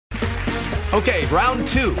Okay, round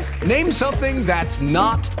two. Name something that's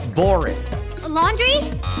not boring. A laundry?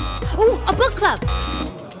 Ooh, a book club.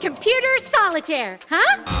 Computer solitaire,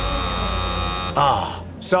 huh? Ah,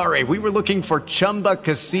 sorry, we were looking for Chumba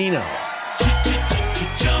Casino.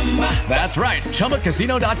 That's right,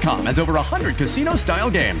 ChumbaCasino.com has over 100 casino-style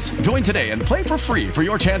games. Join today and play for free for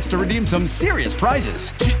your chance to redeem some serious prizes.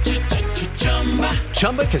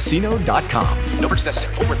 ChumbaCasino.com. No purchase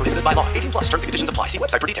necessary. Void where prohibited by law. 18 plus. Terms and conditions apply. See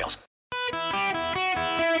website for details.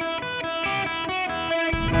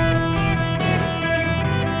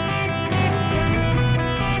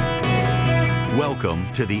 Welcome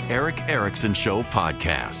to the Erick Erickson Show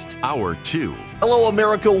podcast, Hour 2. Hello,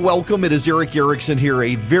 America. Welcome. It is Erick Erickson here.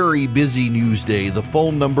 A very busy news day. The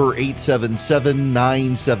phone number,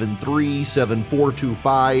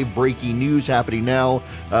 877-973-7425. Breaking news happening now.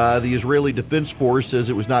 The Israeli Defense Force says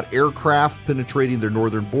it was not aircraft penetrating their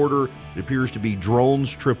northern border. It appears to be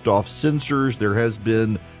drones tripped off sensors. There has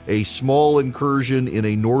been a small incursion in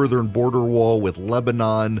a northern border wall with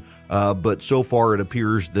Lebanon, but so far it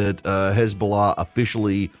appears that Hezbollah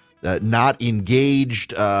officially not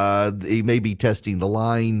engaged. They may be testing the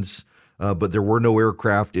lines, but there were no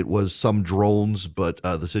aircraft. It was some drones, but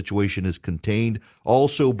the situation is contained.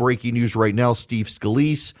 Also breaking news right now, Steve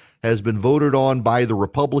Scalise has been voted on by the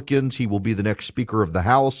Republicans. He will be the next Speaker of the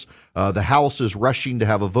House. The House is rushing to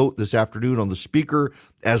have a vote this afternoon on the Speaker.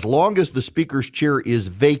 As long as the Speaker's chair is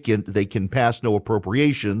vacant, they can pass no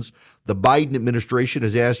appropriations. The Biden administration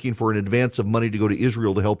is asking for an advance of money to go to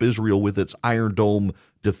Israel to help Israel with its Iron Dome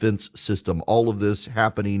defense system. All of this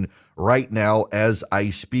happening right now as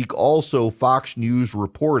I speak. Also, Fox News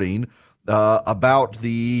reporting about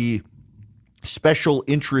the special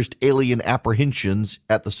interest alien apprehensions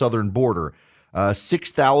at the southern border.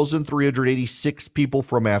 6,386 people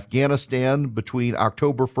from Afghanistan between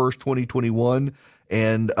October 1st, 2021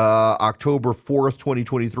 and October 4th,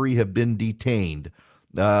 2023 have been detained.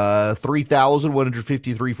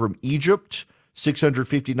 3,153 from Egypt,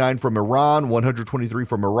 659 from Iran, 123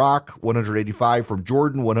 from Iraq, 185 from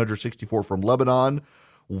Jordan, 164 from Lebanon,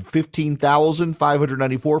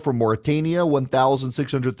 15,594 from Mauritania,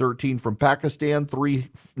 1,613 from Pakistan,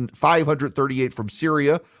 538 from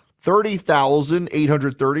Syria,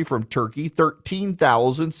 30,830 from Turkey,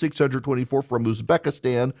 13,624 from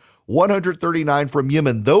Uzbekistan, 139 from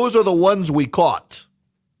Yemen. Those are the ones we caught.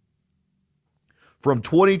 From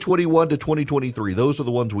 2021 to 2023, those are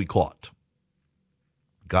the ones we caught.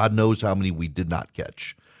 God knows how many we did not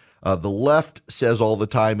catch. The left says all the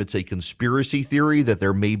time it's a conspiracy theory that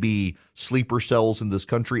there may be sleeper cells in this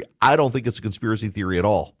country. I don't think it's a conspiracy theory at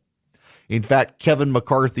all. In fact, Kevin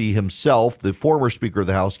McCarthy himself, the former Speaker of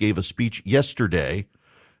the House, gave a speech yesterday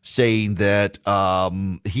saying that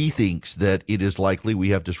he thinks that it is likely we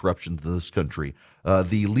have disruption to this country.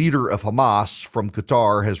 The leader of Hamas from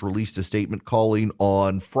Qatar has released a statement calling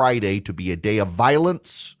on Friday to be a day of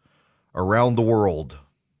violence around the world.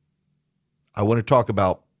 I want to talk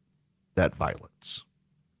about that violence.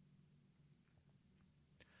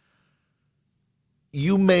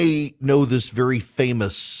 You may know this very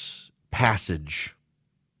famous passage.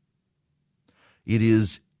 It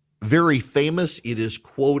is very famous. It is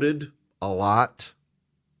quoted a lot.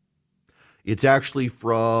 It's actually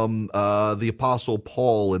from the Apostle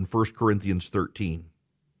Paul in 1 Corinthians 13.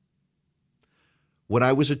 When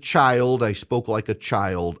I was a child, I spoke like a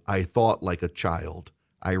child. I thought like a child.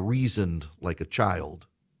 I reasoned like a child.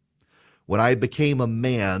 When I became a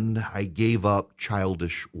man, I gave up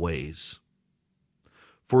childish ways.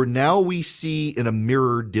 For now we see in a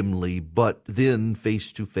mirror dimly, but then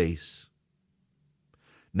face to face.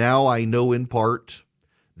 Now I know in part,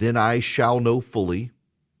 then I shall know fully,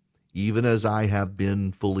 even as I have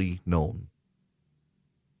been fully known.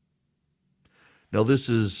 Now this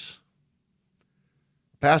is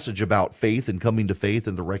a passage about faith and coming to faith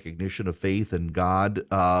and the recognition of faith in God,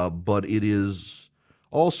 but it is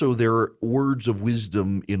also there are words of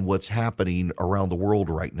wisdom in what's happening around the world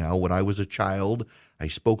right now. When I was a child, I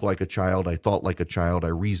spoke like a child, I thought like a child, I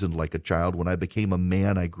reasoned like a child. When I became a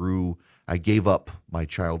man, I gave up my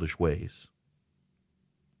childish ways.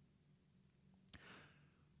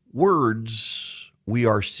 Words we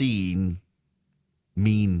are seeing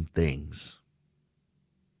mean things.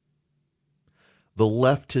 The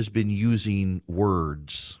left has been using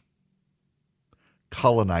words,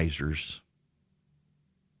 colonizers,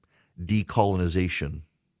 decolonization.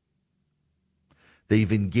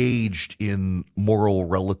 They've engaged in moral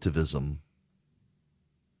relativism.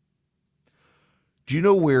 Do you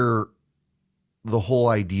know where the whole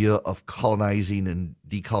idea of colonizing and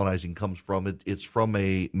decolonizing comes from? It's from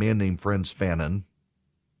a man named Frantz Fanon.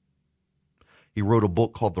 He wrote a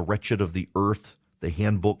book called The Wretched of the Earth, the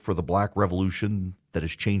handbook for the Black Revolution that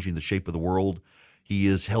is changing the shape of the world. He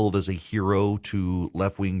is held as a hero to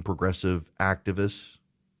left-wing progressive activists.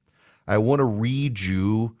 I want to read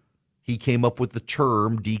you, he came up with the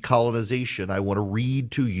term decolonization. I want to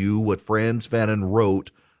read to you what Frantz Fanon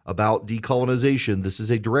wrote about decolonization. This is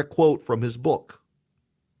a direct quote from his book.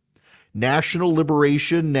 National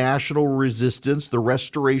liberation, national resistance, the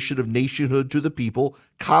restoration of nationhood to the people,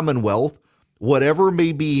 commonwealth, whatever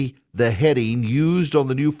may be the heading used on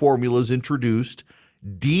the new formulas introduced,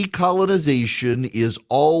 decolonization is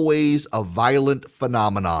always a violent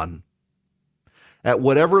phenomenon. At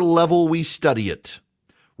whatever level we study it,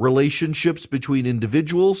 relationships between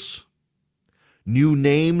individuals, new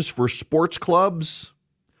names for sports clubs,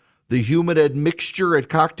 the human admixture at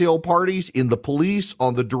cocktail parties, in the police,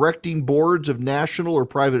 on the directing boards of national or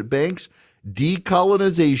private banks,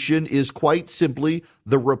 decolonization is quite simply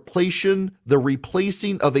the replacing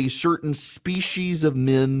of a certain species of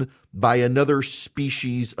men by another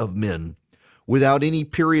species of men. Without any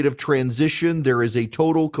period of transition, there is a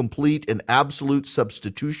total, complete, and absolute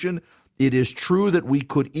substitution. It is true that we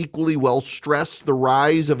could equally well stress the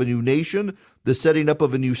rise of a new nation, the setting up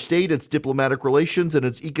of a new state, its diplomatic relations, and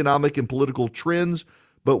its economic and political trends,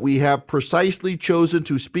 but we have precisely chosen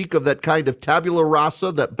to speak of that kind of tabula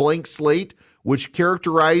rasa, that blank slate, which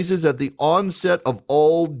characterizes at the onset of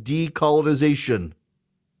all decolonization.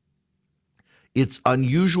 Its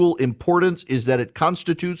unusual importance is that it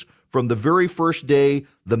constitutes, from the very first day,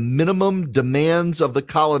 the minimum demands of the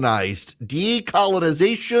colonized.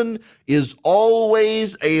 Decolonization is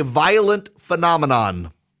always a violent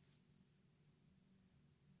phenomenon.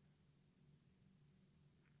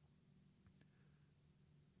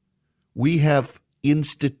 We have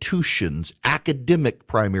institutions, academic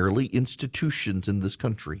primarily, institutions in this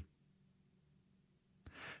country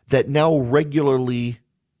that now regularly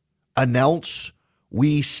announce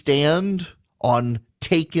we stand on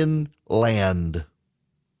taken land.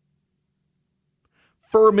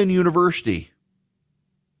 Furman University,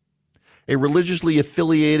 a religiously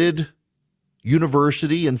affiliated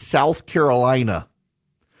university in South Carolina,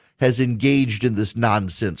 has engaged in this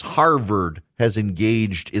nonsense. Harvard has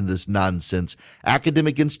engaged in this nonsense.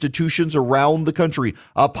 Academic institutions around the country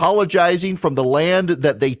apologizing from the land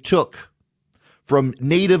that they took from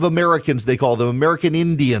Native Americans, they call them American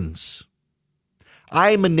Indians.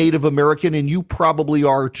 I'm a Native American, and you probably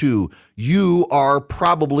are too. You are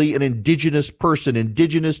probably an indigenous person,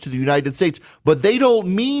 indigenous to the United States. But they don't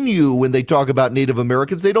mean you when they talk about Native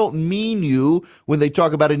Americans. They don't mean you when they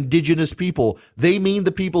talk about indigenous people. They mean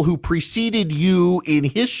the people who preceded you in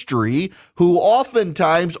history, who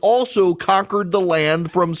oftentimes also conquered the land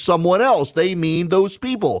from someone else. They mean those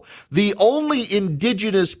people. The only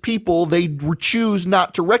indigenous people they choose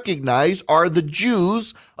not to recognize are the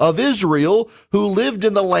Jews of Israel, who lived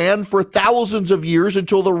in the land for thousands of years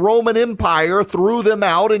until the Roman Empire threw them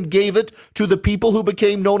out and gave it to the people who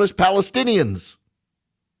became known as Palestinians.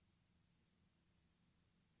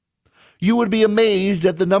 You would be amazed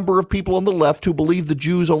at the number of people on the left who believe the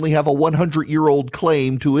Jews only have a 100-year-old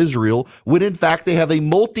claim to Israel, when in fact they have a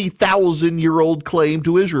multi-thousand-year-old claim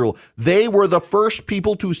to Israel. They were the first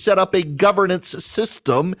people to set up a governance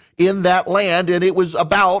system in that land, and it was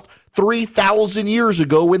about 3,000 years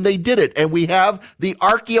ago when they did it, and we have the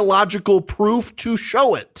archaeological proof to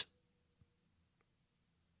show it.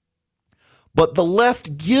 But the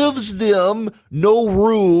left gives them no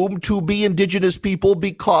room to be indigenous people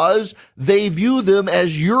because they view them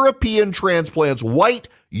as European transplants, white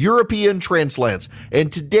European transplants.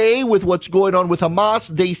 And today, with what's going on with Hamas,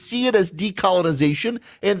 they see it as decolonization,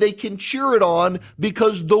 and they can cheer it on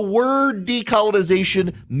because the word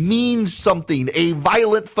decolonization means something, a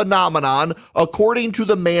violent phenomenon, according to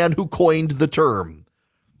the man who coined the term.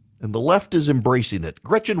 And the left is embracing it.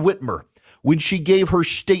 Gretchen Whitmer, when she gave her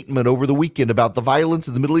statement over the weekend about the violence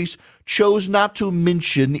in the Middle East, chose not to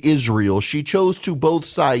mention Israel. She chose to both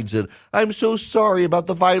sides it. I'm so sorry about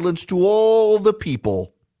the violence to all the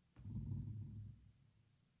people.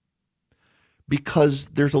 Because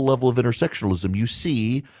there's a level of intersectionalism. You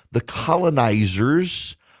see, the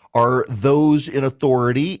colonizers are those in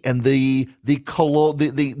authority, and the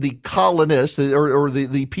colonists or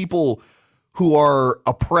the people who are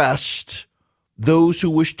oppressed, those who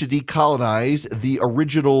wish to decolonize the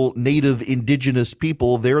original native indigenous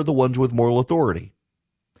people, they're the ones with moral authority.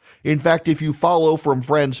 In fact, if you follow from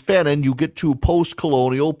Frantz Fanon, you get to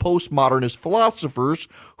post-colonial, postmodernist philosophers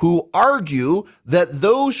who argue that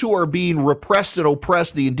those who are being repressed and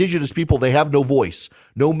oppressed, the indigenous people, they have no voice.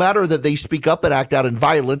 No matter that they speak up and act out in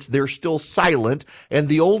violence, they're still silent. And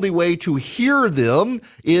the only way to hear them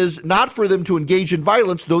is not for them to engage in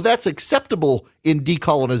violence, though that's acceptable in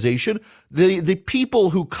decolonization. The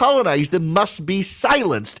people who colonize them must be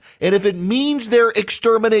silenced. And if it means their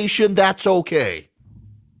extermination, that's okay.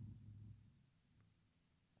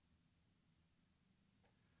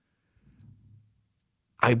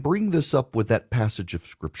 I bring this up with that passage of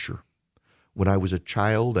Scripture. When I was a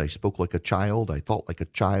child, I spoke like a child. I thought like a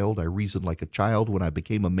child. I reasoned like a child. When I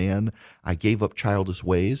became a man, I gave up childish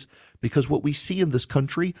ways. Because what we see in this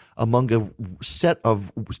country among a set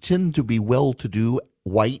of tend to be well-to-do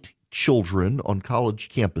white children on college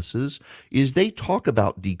campuses is they talk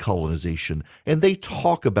about decolonization, and they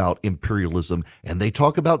talk about imperialism, and they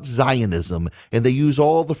talk about Zionism, and they use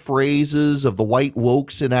all the phrases of the white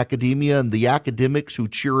wokes in academia and the academics who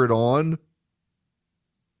cheer it on.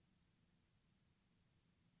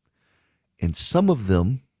 And some of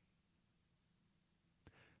them,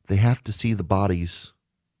 they have to see the bodies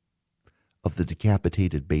of the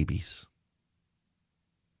decapitated babies,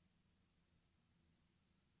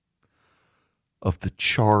 of the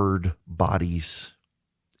charred bodies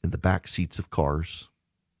in the back seats of cars,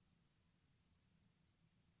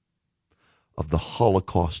 of the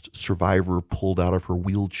Holocaust survivor pulled out of her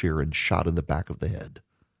wheelchair and shot in the back of the head,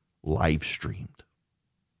 live streamed.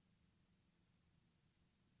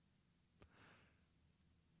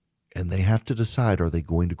 And they have to decide, are they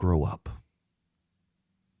going to grow up?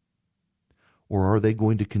 Or are they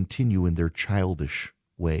going to continue in their childish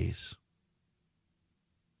ways?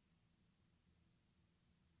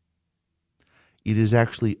 It is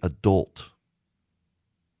actually adult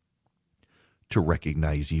to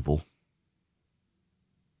recognize evil.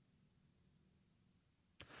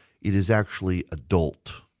 It is actually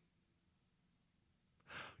adult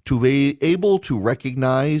to be able to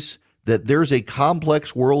recognize that there's a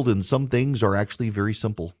complex world and some things are actually very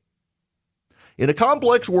simple. In a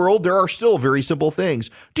complex world, there are still very simple things.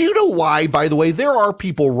 Do you know why, by the way, there are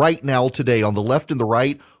people right now today on the left and the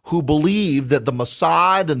right who believe that the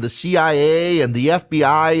Mossad and the CIA and the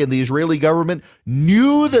FBI and the Israeli government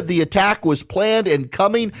knew that the attack was planned and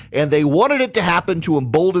coming, and they wanted it to happen to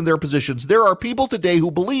embolden their positions? There are people today who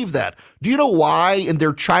believe that. Do you know why in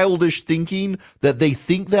their childish thinking that they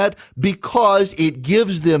think that? Because it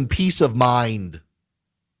gives them peace of mind.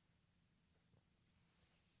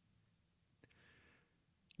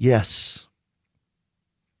 Yes,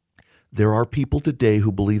 there are people today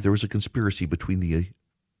who believe there was a conspiracy between the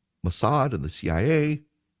Mossad and the CIA,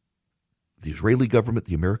 the Israeli government,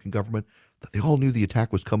 the American government, that they all knew the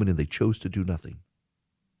attack was coming and they chose to do nothing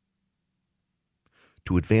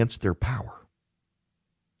to advance their power.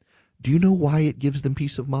 Do you know why it gives them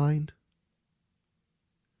peace of mind?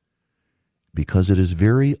 Because it is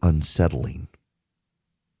very unsettling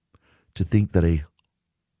to think that a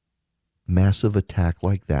massive attack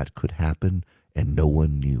like that could happen and no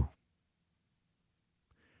one knew.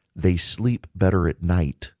 They sleep better at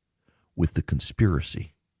night with the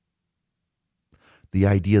conspiracy. The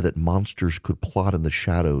idea that monsters could plot in the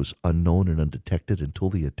shadows, unknown and undetected until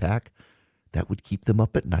the attack, that would keep them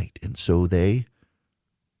up at night. And so they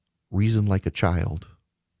reason like a child.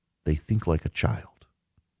 They think like a child.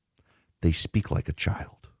 They speak like a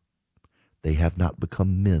child. They have not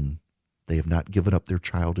become men. They have not given up their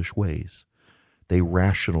childish ways. They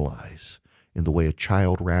rationalize in the way a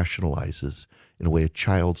child rationalizes, in the way a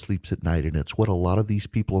child sleeps at night, and it's what a lot of these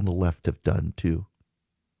people on the left have done too.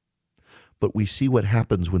 But we see what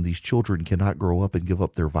happens when these children cannot grow up and give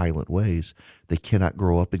up their violent ways. They cannot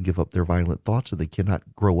grow up and give up their violent thoughts, and they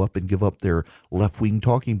cannot grow up and give up their left-wing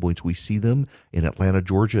talking points. We see them in Atlanta,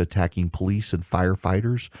 Georgia, attacking police and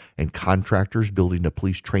firefighters and contractors building a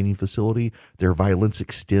police training facility. Their violence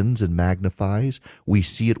extends and magnifies. We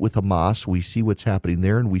see it with Hamas. We see what's happening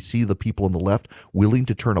there, and we see the people on the left willing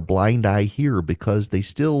to turn a blind eye here because they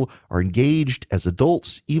still are engaged as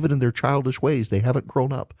adults, even in their childish ways. They haven't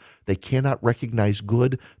grown up. They cannot recognize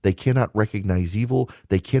good. They cannot recognize evil.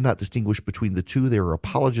 They cannot distinguish between the two. They are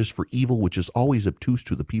apologists for evil, which is always obtuse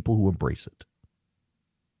to the people who embrace it.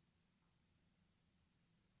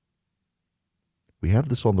 We have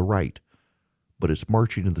this on the right, but it's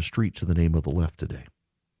marching in the streets in the name of the left today.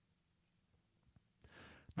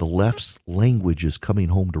 The left's language is coming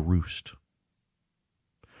home to roost.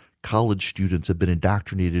 College students have been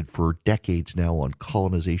indoctrinated for decades now on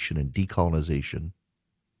colonization and decolonization,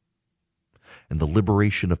 and the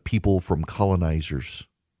liberation of people from colonizers,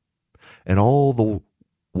 and all the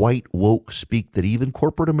white woke speak that even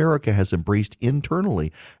corporate America has embraced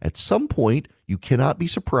internally. At some point, you cannot be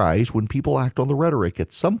surprised when people act on the rhetoric.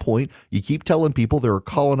 At some point, you keep telling people there are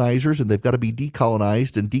colonizers and they've got to be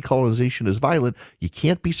decolonized and decolonization is violent. You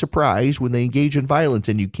can't be surprised when they engage in violence,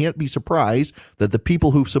 and you can't be surprised that the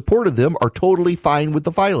people who've supported them are totally fine with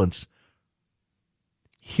the violence.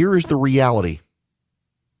 Here is the reality.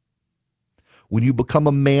 When you become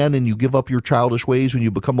a man and you give up your childish ways, when you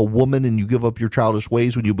become a woman and you give up your childish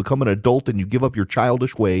ways, when you become an adult and you give up your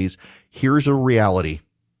childish ways, here's a reality.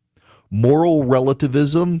 Moral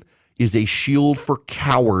relativism is a shield for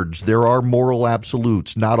cowards. There are moral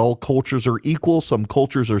absolutes. Not all cultures are equal. Some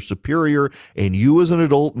cultures are superior, and you as an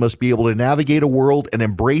adult must be able to navigate a world and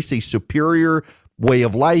embrace a superior way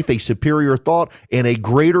of life, a superior thought, and a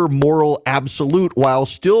greater moral absolute while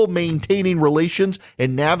still maintaining relations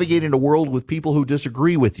and navigating a world with people who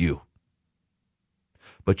disagree with you.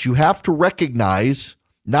 But you have to recognize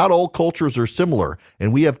not all cultures are similar,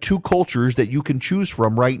 and we have two cultures that you can choose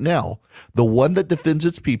from right now. The one that defends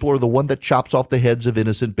its people or the one that chops off the heads of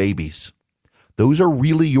innocent babies. Those are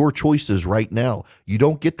really your choices right now. You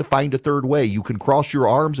don't get to find a third way. You can cross your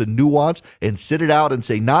arms and nuance and sit it out and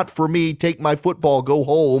say, not for me, take my football, go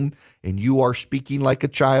home. And you are speaking like a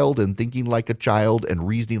child and thinking like a child and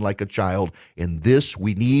reasoning like a child. And this,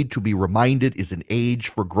 we need to be reminded, is an age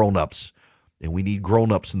for grown-ups. And we need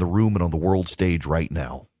grown-ups in the room and on the world stage right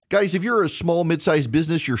now. Guys, if you're a small, mid-sized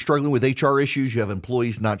business, you're struggling with HR issues, you have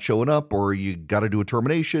employees not showing up, or you got to do a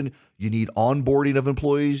termination, you need onboarding of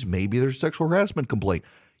employees, maybe there's a sexual harassment complaint.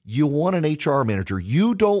 You want an HR manager.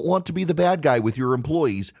 You don't want to be the bad guy with your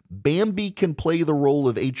employees. Bambee can play the role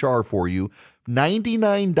of HR for you.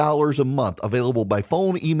 $99 a month, available by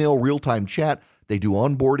phone, email, real-time chat. They do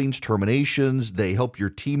onboardings, terminations. They help your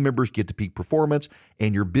team members get to peak performance,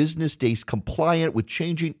 and your business stays compliant with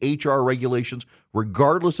changing HR regulations,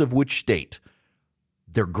 regardless of which state.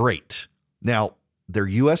 They're great. Now, they're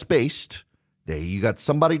U.S.-based. You got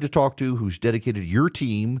somebody to talk to who's dedicated to your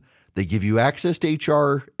team. They give you access to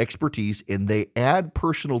HR expertise, and they add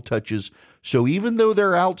personal touches. So even though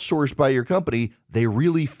they're outsourced by your company, they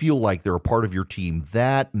really feel like they're a part of your team.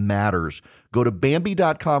 That matters. Go to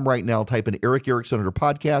Bambee.com right now. Type in Eric Erickson under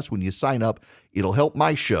podcast. When you sign up, it'll help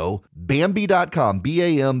my show. Bambee.com,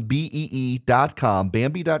 Bambee.com,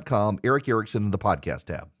 Bambee.com, Eric Erickson in the podcast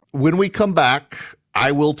tab. When we come back,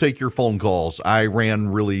 I will take your phone calls. I ran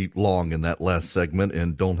really long in that last segment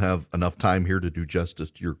and don't have enough time here to do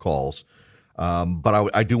justice to your calls. But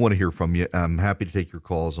I do want to hear from you. I'm happy to take your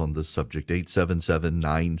calls on this subject,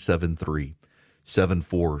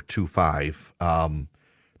 877-973-7425.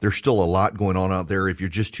 There's still a lot going on out there. If you're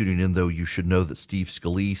just tuning in, though, you should know that Steve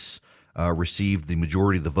Scalise received the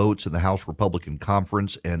majority of the votes in the House Republican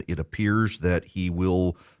Conference, and it appears that he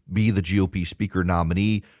will be the GOP Speaker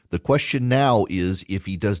nominee. The question now is, if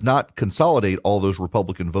he does not consolidate all those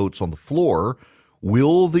Republican votes on the floor,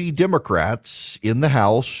 will the Democrats in the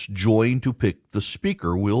House join to pick the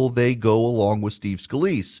Speaker? Will they go along with Steve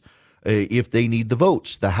Scalise if they need the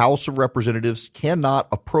votes? The House of Representatives cannot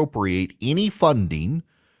appropriate any funding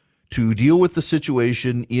to deal with the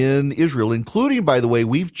situation in Israel, including, by the way,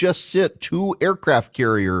 we've just sent 2 aircraft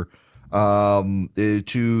carrier to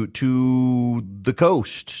the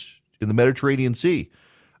coast in the Mediterranean Sea.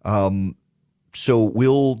 So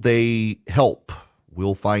will they help?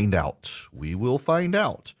 We'll find out. We will find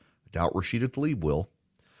out. I doubt Rashida Tlaib will.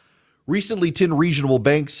 Recently, 10 regional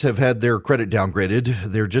banks have had their credit downgraded.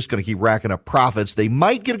 They're just going to keep racking up profits. They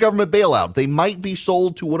might get a government bailout. They might be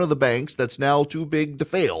sold to one of the banks that's now too big to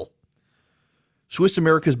fail. Swiss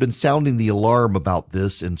America has been sounding the alarm about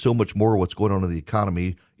this and so much more what's going on in the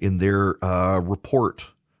economy in their report,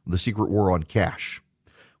 The Secret War on Cash.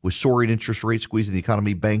 With soaring interest rates squeezing the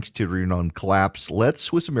economy, banks teetering on collapse, let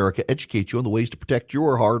Swiss America educate you on the ways to protect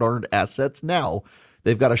your hard-earned assets now.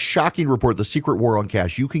 They've got a shocking report, The Secret War on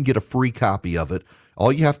Cash. You can get a free copy of it.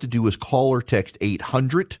 All you have to do is call or text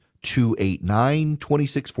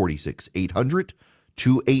 800-289-2646,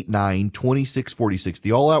 800-289-2646.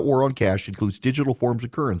 The all-out war on cash includes digital forms of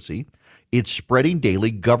currency. It's spreading daily.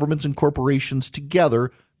 Governments and corporations together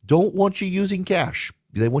don't want you using cash.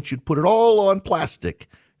 They want you to put it all on plastic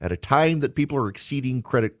at a time that people are exceeding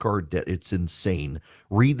credit card debt. It's insane.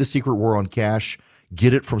 Read The Secret War on Cash.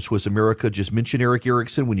 Get it from Swiss America. Just mention Eric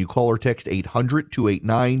Erickson when you call or text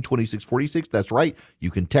 800-289-2646. That's right. You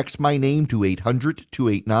can text my name to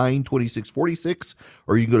 800-289-2646,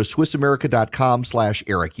 or you can go to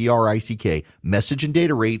SwissAmerica.com/Eric, E-R-I-C-K. Message and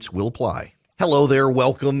data rates will apply. Hello there.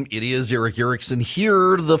 Welcome. It is Eric Erickson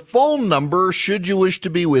here. The phone number, should you wish to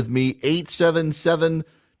be with me, 877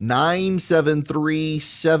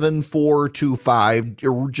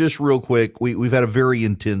 973-7425. Just real quick, we've had a very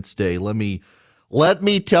intense day. Let me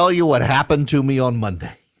tell you what happened to me on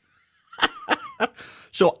Monday.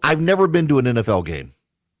 So I've never been to an NFL game.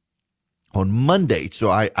 On Monday, so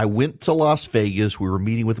I went to Las Vegas. We were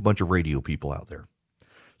meeting with a bunch of radio people out there.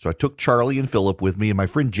 So I took Charlie and Philip with me and my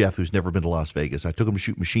friend Jeff, who's never been to Las Vegas. I took him to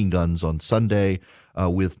shoot machine guns on Sunday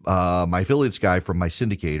with my affiliates guy from my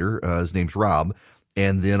syndicator. His name's Rob.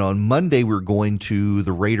 And then on Monday, we were going to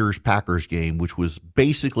the Raiders-Packers game, which was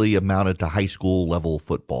basically amounted to high school level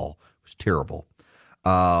football. It was terrible.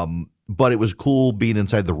 But it was cool being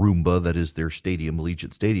inside the Roomba, that is their stadium,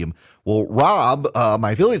 Allegiant Stadium. Well, Rob,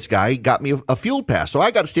 my affiliates guy, got me a field pass. So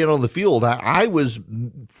I got to stand on the field. I was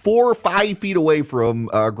 4 or 5 feet away from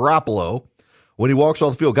Garoppolo when he walks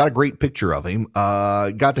off the field. Got a great picture of him.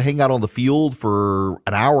 Got to hang out on the field for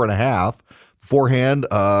an hour and a half. Beforehand,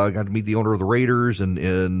 got to meet the owner of the Raiders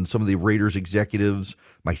and some of the Raiders executives.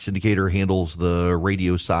 My syndicator handles the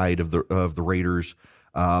radio side of the Raiders.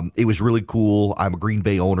 It was really cool. I'm a Green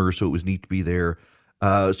Bay owner, so it was neat to be there.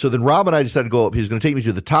 So then Rob and I decided to go up. He was going to take me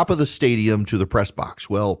to the top of the stadium to the press box.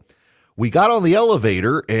 Well, we got on the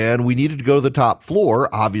elevator and we needed to go to the top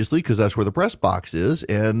floor, obviously, because that's where the press box is.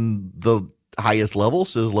 And the highest level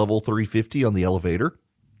says level 350 on the elevator.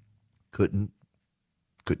 Couldn't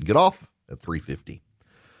get off at 350.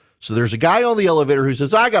 So there's a guy on the elevator who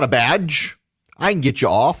says, I got a badge. I can get you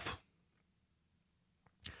off.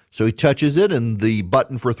 So he touches it, and the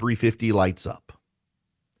button for 350 lights up.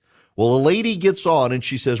 Well, a lady gets on, and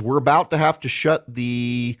she says, we're about to have to shut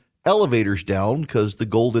the elevators down because the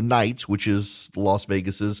Golden Knights, which is Las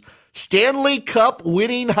Vegas's Stanley Cup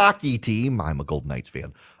winning hockey team, I'm a Golden Knights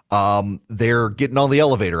fan, they're getting on the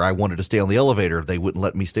elevator. I wanted to stay on the elevator. They wouldn't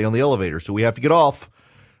let me stay on the elevator, so we have to get off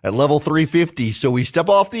at level 350. So we step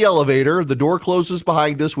off the elevator. The door closes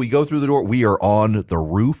behind us. We go through the door. We are on the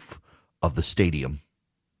roof of the stadium.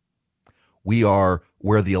 We are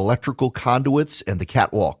where the electrical conduits and the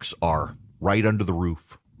catwalks are, right under the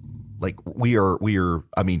roof. Like we are,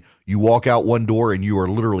 I mean, you walk out one door and you are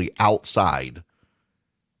literally outside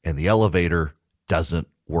and the elevator doesn't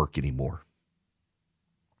work anymore.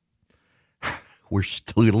 We're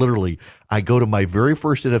still literally, I go to my very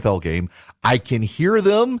first NFL game. I can hear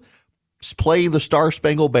them playing the Star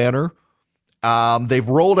Spangled Banner. They've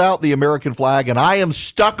rolled out the American flag and I am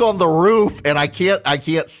stuck on the roof and I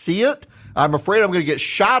can't see it. I'm afraid I'm going to get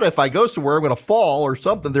shot if I go somewhere. I'm going to fall or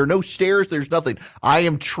something. There are no stairs. There's nothing. I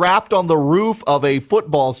am trapped on the roof of a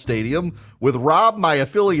football stadium with Rob, my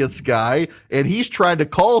affiliates guy, and he's trying to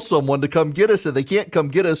call someone to come get us, and they can't come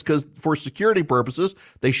get us because for security purposes,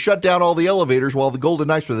 they shut down all the elevators while the Golden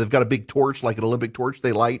Knights, they've got a big torch, like an Olympic torch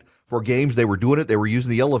they light for games. They were doing it. They were using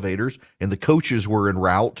the elevators, and the coaches were en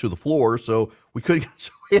route to the floor, so we couldn't.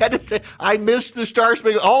 So we had to say, I missed the Star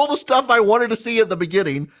Spangled, all the stuff I wanted to see at the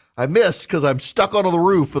beginning. I missed because I'm stuck on the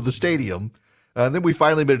roof of the stadium. And then we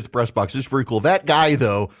finally made it to the press box. It's very cool. That guy,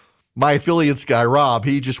 though, my affiliates guy, Rob,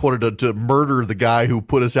 he just wanted to murder the guy who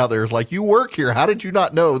put us out there. It's like, you work here. How did you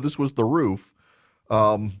not know this was the roof?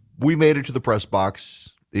 We made it to the press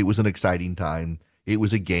box. It was an exciting time. It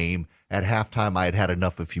was a game. At halftime, I had had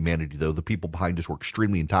enough of humanity, though. The people behind us were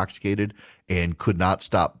extremely intoxicated and could not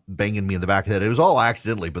stop banging me in the back of the head. It was all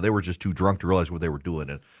accidentally, but they were just too drunk to realize what they were doing.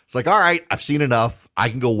 And it's like, all right, I've seen enough. I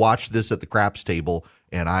can go watch this at the craps table,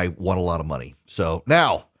 and I won a lot of money. So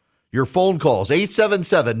now, your phone calls,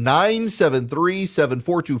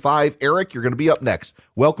 877-973-7425. Eric, you're going to be up next.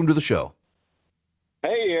 Welcome to the show.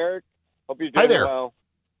 Hey, Eric. Hope you're doing well.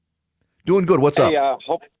 Doing good. What's up?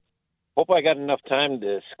 Hope I got enough time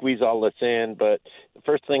to squeeze all this in, but the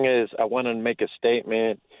first thing is I want to make a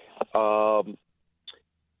statement. I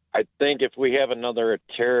think if we have another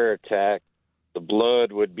terror attack, the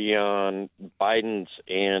blood would be on Biden's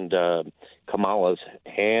and Kamala's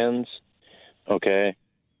hands. Okay.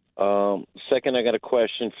 Second, I got a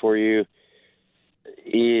question for you.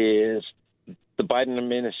 Is the Biden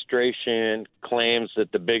administration claims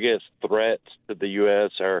that the biggest threats to the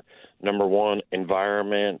U.S. are, number one,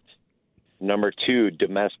 environment, number two,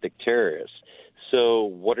 domestic terrorists. So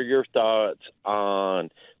what are your thoughts on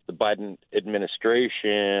the Biden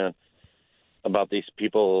administration about these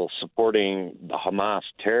people supporting the Hamas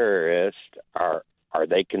terrorists? Are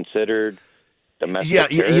they considered domestic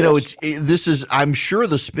terrorists? I'm sure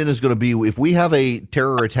the spin is going to be if we have a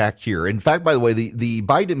terror attack here. In fact, by the way, the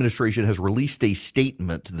Biden administration has released a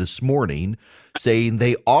statement this morning saying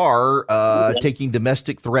they are taking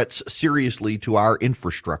domestic threats seriously to our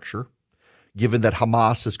infrastructure, given that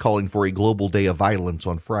Hamas is calling for a global day of violence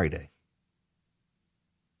on Friday.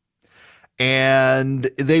 And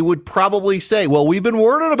they would probably say, well, we've been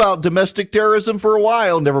warning about domestic terrorism for a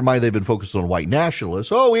while. Never mind, they've been focused on white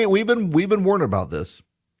nationalists. Oh, we've been warning about this.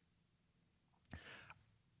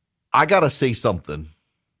 I got to say something.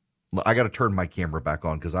 I got to turn my camera back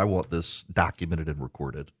on because I want this documented and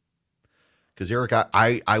recorded. Because, Eric,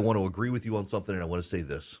 I want to agree with you on something, and I want to say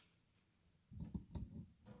this.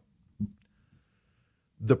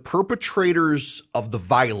 The perpetrators of the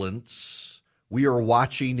violence we are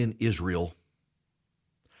watching in Israel,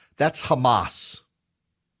 that's Hamas.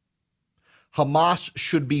 Hamas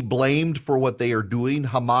should be blamed for what they are doing.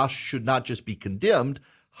 Hamas should not just be condemned.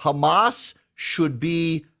 Hamas should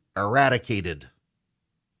be eradicated.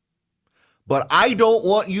 But I don't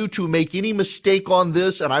want you to make any mistake on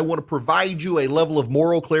this, and I want to provide you a level of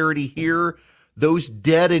moral clarity here. Those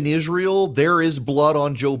dead in Israel, there is blood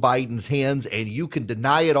on Joe Biden's hands, and you can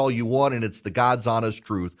deny it all you want, and it's the God's honest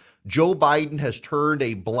truth. Joe Biden has turned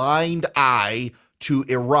a blind eye to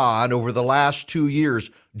Iran over the last 2 years.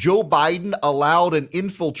 Joe Biden allowed an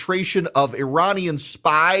infiltration of Iranian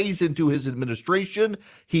spies into his administration.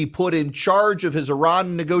 He put in charge of his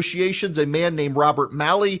Iran negotiations a man named Robert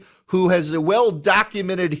Malley, who has a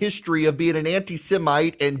well-documented history of being an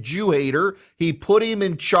anti-Semite and Jew hater. He put him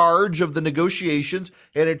in charge of the negotiations,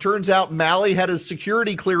 and it turns out Malley had his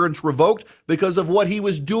security clearance revoked because of what he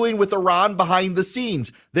was doing with Iran behind the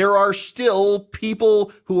scenes. There are still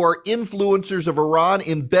people who are influencers of Iran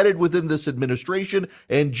embedded within this administration,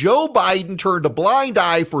 and Joe Biden turned a blind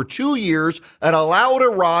eye for 2 years and allowed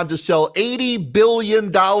Iran to sell $80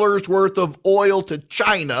 billion worth of oil to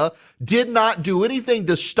China, did not do anything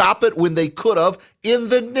to stop it when they could have, in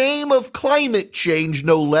the name of climate change,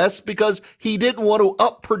 no less, because he didn't want to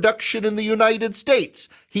up production in the United States.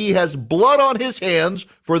 He has blood on his hands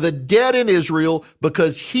for the dead in Israel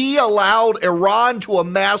because he allowed Iran to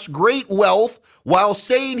amass great wealth while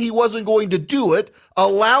saying he wasn't going to do it,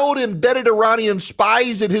 allowed embedded Iranian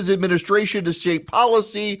spies in his administration to shape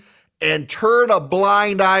policy, and turn a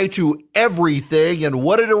blind eye to everything. And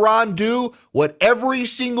what did Iran do? What every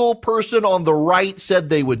single person on the right said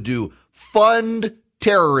they would do: fund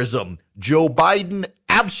terrorism. Joe Biden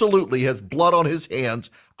absolutely has blood on his hands.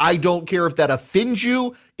 I don't care if that offends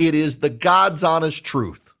you. It is the God's honest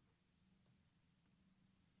truth.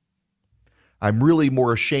 I'm really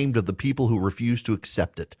more ashamed of the people who refuse to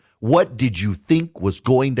accept it. What did you think was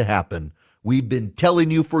going to happen? We've been telling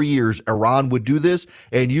you for years Iran would do this,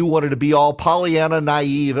 and you wanted to be all Pollyanna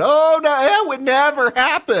naive. Oh, no, that would never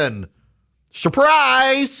happen.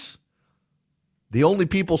 Surprise! The only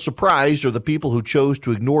people surprised are the people who chose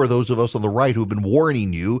to ignore those of us on the right who've been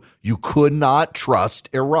warning you could not trust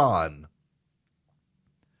Iran.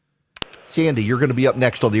 Sandy, you're going to be up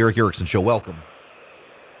next on the Eric Erickson Show. Welcome.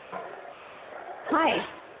 Hi.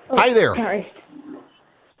 Hi there. Sorry.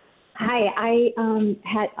 Hi.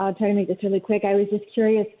 I'll try to make this really quick. I was just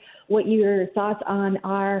curious what your thoughts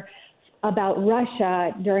are about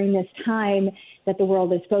Russia during this time that the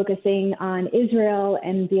world is focusing on Israel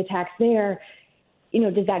and the attacks there. You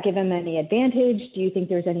know, does that give them any advantage? Do you think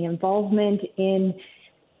there's any involvement in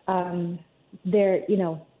their,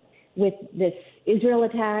 with this Israel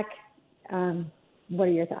attack? What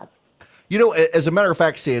are your thoughts? You know, as a matter of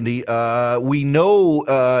fact, Sandy, we know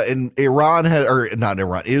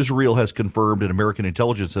Israel has confirmed and American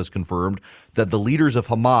intelligence has confirmed that the leaders of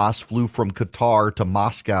Hamas flew from Qatar to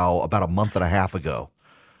Moscow about a month and a half ago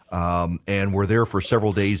and were there for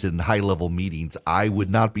several days in high-level meetings. I would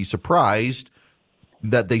not be surprised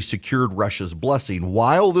that they secured Russia's blessing.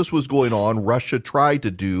 While this was going on, Russia tried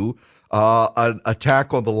to do an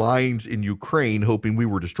attack on the lines in Ukraine, hoping we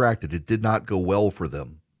were distracted. It did not go well for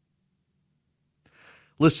them.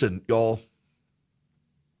 Listen, y'all,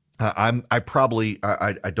 I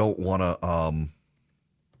don't want to,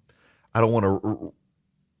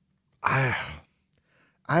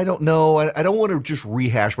 I don't know. I don't want to just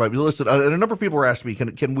rehash my, listen, a number of people are asking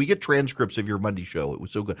me, can we get transcripts of your Monday show? It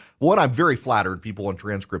was so good. One, I'm very flattered people want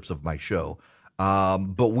transcripts of my show.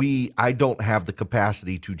 But I don't have the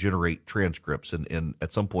capacity to generate transcripts and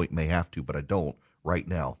at some point may have to, but I don't right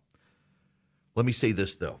now. Let me say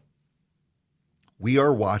this though. We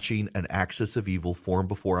are watching an axis of evil form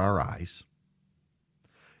before our eyes.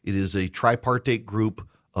 It is a tripartite group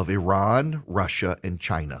of Iran, Russia, and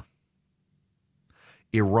China.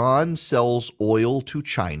 Iran sells oil to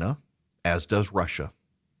China, as does Russia.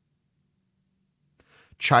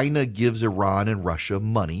 China gives Iran and Russia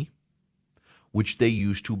money, which they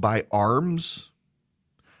use to buy arms.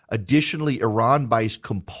 Additionally, Iran buys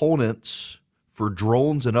components for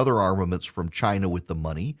drones and other armaments from China with the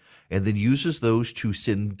money, and then uses those to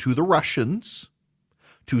send to the Russians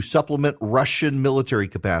to supplement Russian military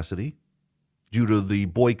capacity. due to the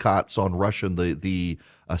boycotts on Russia and the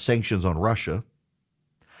sanctions on Russia,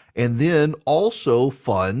 and then also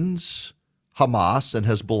funds Hamas and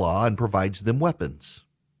Hezbollah and provides them weapons.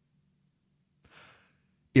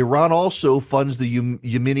 Iran also funds the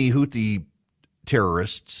Yemeni Houthi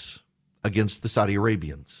terrorists against the Saudi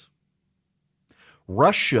Arabians.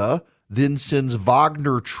 Russia then sends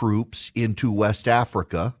Wagner troops into West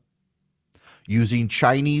Africa using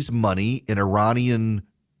Chinese money and Iranian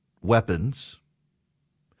weapons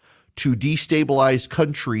to destabilize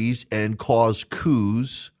countries and cause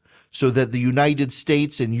coups so that the United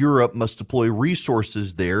States and Europe must deploy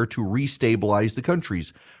resources there to restabilize the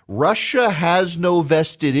countries. Russia has no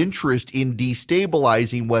vested interest in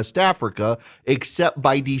destabilizing West Africa, except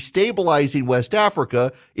by destabilizing West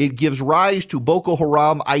Africa, it gives rise to Boko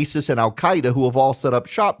Haram, ISIS, and Al-Qaeda, who have all set up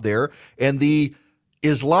shop there, and the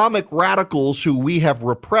Islamic radicals who we have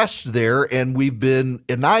repressed there and we've been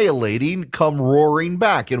annihilating come roaring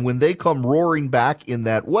back. And when they come roaring back in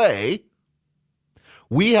that way,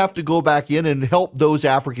 we have to go back in and help those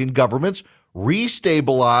African governments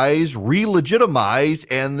restabilize, re-legitimize,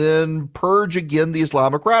 and then purge again the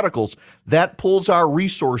Islamic radicals. That pulls our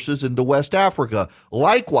resources into West Africa.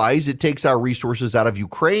 Likewise, it takes our resources out of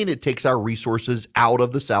Ukraine. It takes our resources out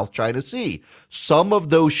of the South China Sea. Some of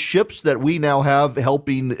those ships that we now have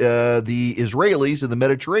helping the Israelis in the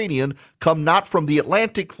Mediterranean come not from the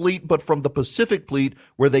Atlantic fleet, but from the Pacific fleet,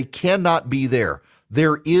 where they cannot be there.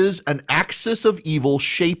 There is an axis of evil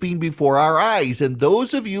shaping before our eyes. And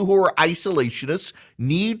those of you who are isolationists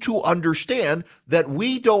need to understand that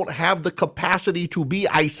we don't have the capacity to be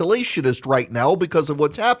isolationist right now because of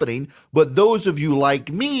what's happening. But those of you like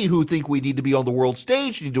me who think we need to be on the world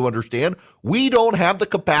stage need to understand we don't have the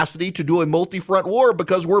capacity to do a multi-front war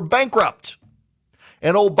because we're bankrupt.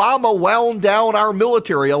 And Obama wound down our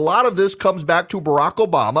military. A lot of this comes back to Barack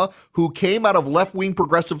Obama, who came out of left-wing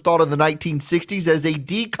progressive thought in the 1960s as a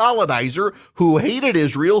decolonizer who hated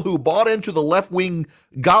Israel, who bought into the left-wing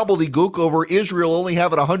gobbledygook over Israel only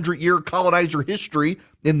having a 100-year colonizer history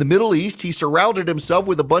in the Middle East. He surrounded himself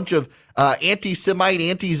with a bunch of anti-Semite,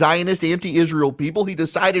 anti-Zionist, anti-Israel people. He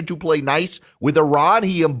decided to play nice with Iran.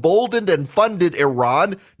 He emboldened and funded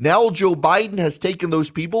Iran. Now Joe Biden has taken those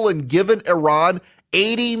people and given Iran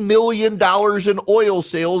 $80 million in oil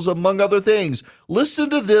sales, among other things. Listen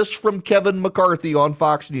to this from Kevin McCarthy on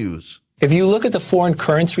Fox News. If you look at the foreign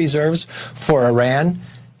currency reserves for Iran,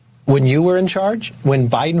 when you were in charge, when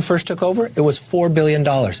Biden first took over, it was $4 billion.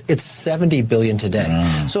 It's $70 billion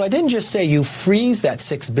today. So I didn't just say you freeze that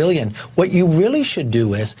 $6 billion. What you really should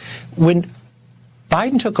do is, when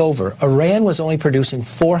Biden took over, Iran was only producing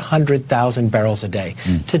 400,000 barrels a day.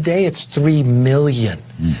 Today, it's 3 million.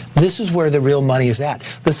 This is where the real money is at.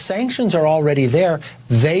 The sanctions are already there.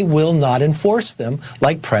 They will not enforce them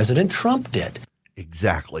like President Trump did.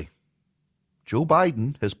 Exactly. Joe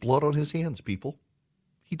Biden has blood on his hands, people.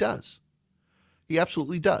 He does. He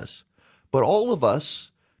absolutely does. But all of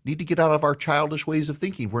us need to get out of our childish ways of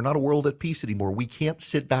thinking. We're not a world at peace anymore. We can't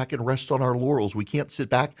sit back and rest on our laurels. We can't sit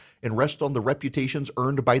back and rest on the reputations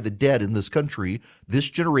earned by the dead in this country. This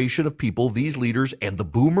generation of people, these leaders, and the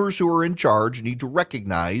boomers who are in charge need to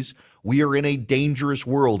recognize we are in a dangerous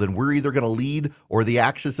world, and we're either going to lead or the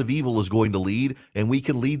axis of evil is going to lead, and we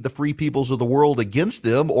can lead the free peoples of the world against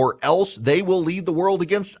them, or else they will lead the world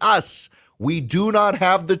against us. We do not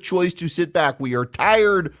have the choice to sit back. We are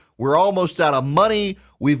tired. We're almost out of money.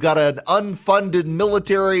 We've got an unfunded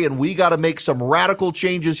military, and we got to make some radical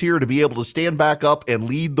changes here to be able to stand back up and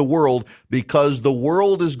lead the world, because the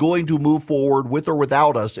world is going to move forward with or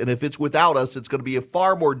without us. And if it's without us, it's going to be a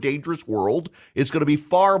far more dangerous world. It's going to be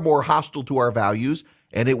far more hostile to our values,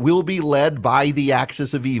 and it will be led by the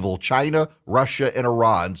axis of evil, China, Russia, and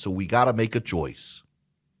Iran. So we got to make a choice.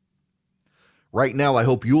 Right now, I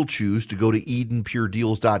hope you'll choose to go to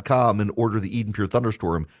EdenPureDeals.com and order the Eden Pure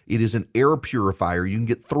Thunderstorm. It is an air purifier. You can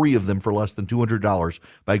get 3 of them for less than $200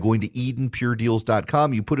 by going to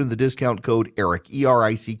EdenPureDeals.com. You put in the discount code ERIC,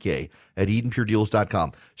 E-R-I-C-K, at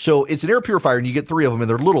EdenPureDeals.com. So it's an air purifier, and you get 3 of them, and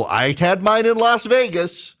they're little. I had mine in Las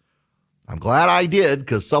Vegas. I'm glad I did,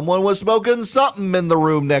 because someone was smoking something in the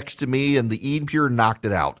room next to me, and the Eden Pure knocked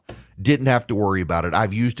it out. Didn't have to worry about it.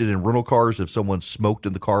 I've used it in rental cars. If someone smoked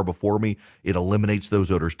in the car before me, it eliminates those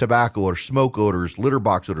odors. Tobacco odors, smoke odors, litter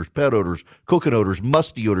box odors, pet odors, cooking odors,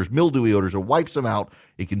 musty odors, mildewy odors. It wipes them out.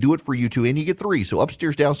 It can do it for you too, and you get 3. So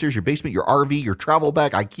upstairs, downstairs, your basement, your RV, your travel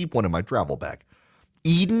bag. I keep one in my travel bag.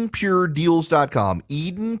 EdenPureDeals.com.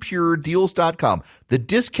 EdenPureDeals.com. The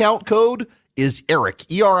discount code is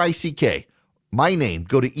ERIC, E-R-I-C-K. my name.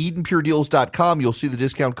 Go to EdenPureDeals.com. You'll see the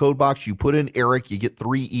discount code box. You put in Eric, you get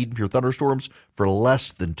 3 Eden Pure Thunderstorms for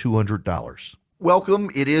less than $200. Welcome.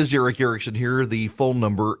 It is Eric Erickson here. The phone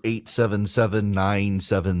number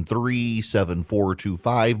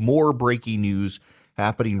 877-973-7425. More breaking news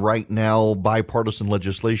happening right now. Bipartisan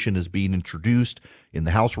legislation is being introduced in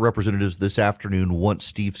the House of Representatives this afternoon once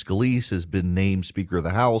Steve Scalise has been named Speaker of the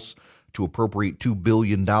House to appropriate $2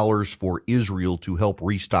 billion for Israel to help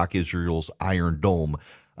restock Israel's Iron Dome.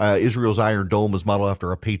 Israel's Iron Dome is modeled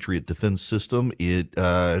after a Patriot defense system. It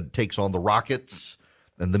takes on the rockets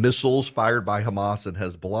and the missiles fired by Hamas and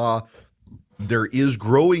Hezbollah. There is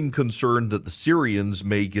growing concern that the Syrians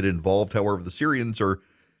may get involved. However, the Syrians are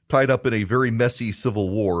tied up in a very messy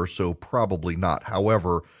civil war, so probably not.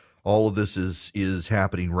 However, all of this is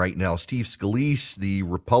happening right now. Steve Scalise, the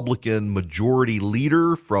Republican majority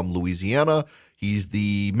leader from Louisiana, he's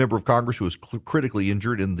the member of Congress who was critically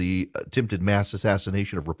injured in the attempted mass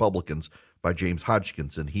assassination of Republicans by James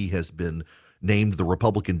Hodgkinson. He has been named the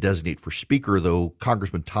Republican designate for Speaker, though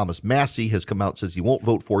Congressman Thomas Massie has come out and says he won't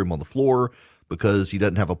vote for him on the floor because he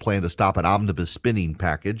doesn't have a plan to stop an omnibus spending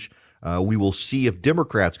package. We will see if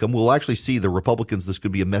Democrats come. We'll actually see the Republicans. This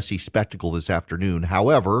could be a messy spectacle this afternoon.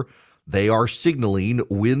 However, they are signaling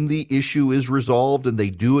when the issue is resolved, and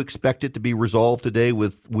they do expect it to be resolved today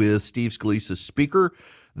with Steve Scalise as Speaker,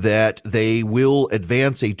 that they will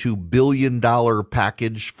advance a $2 billion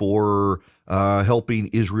package for helping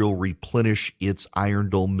Israel replenish its Iron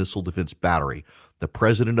Dome missile defense battery. The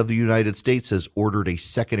President of the United States has ordered a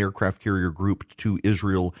second aircraft carrier group to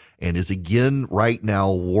Israel and is again right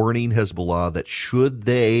now warning Hezbollah that should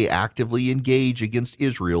they actively engage against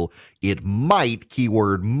Israel, it might,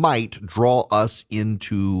 keyword might, draw us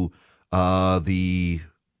into the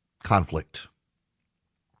conflict.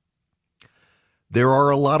 There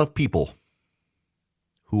are a lot of people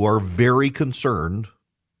who are very concerned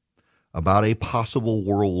about a possible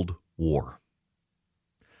world war.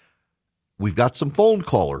 We've got some phone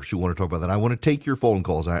callers who want to talk about that. I want to take your phone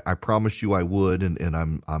calls. I promised you I would, and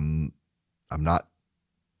I'm not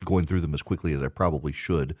going through them as quickly as I probably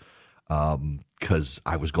should because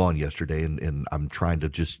I was gone yesterday, and I'm trying to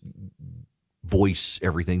just voice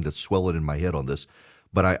everything that's swelling in my head on this.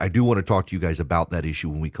 But I do want to talk to you guys about that issue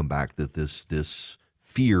when we come back, that this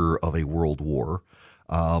fear of a world war.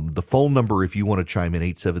 The phone number, if you want to chime in,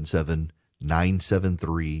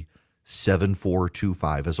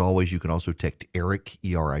 877-973-7425. As always, you can also text Eric,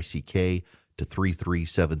 E-R-I-C-K, to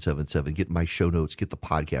 33777. Get my show notes, get the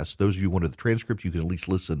podcast. Those of you who wanted the transcript, you can at least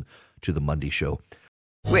listen to the Monday show.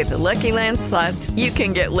 With the Lucky Land Slots, you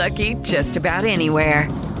can get lucky just about anywhere.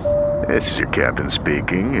 This is your captain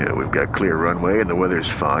speaking. We've got clear runway and the weather's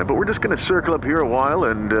fine, but we're just going to circle up here a while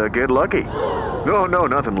and get lucky. No,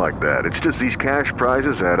 nothing like that. It's just these cash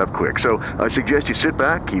prizes add up quick. So I suggest you sit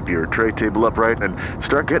back, keep your tray table upright, and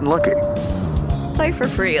start getting lucky. Play for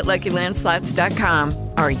free at LuckyLandSlots.com.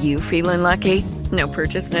 Are you feeling lucky? No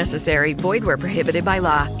purchase necessary. Void where prohibited by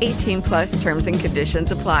law. 18+ terms and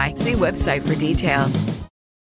conditions apply. See website for details.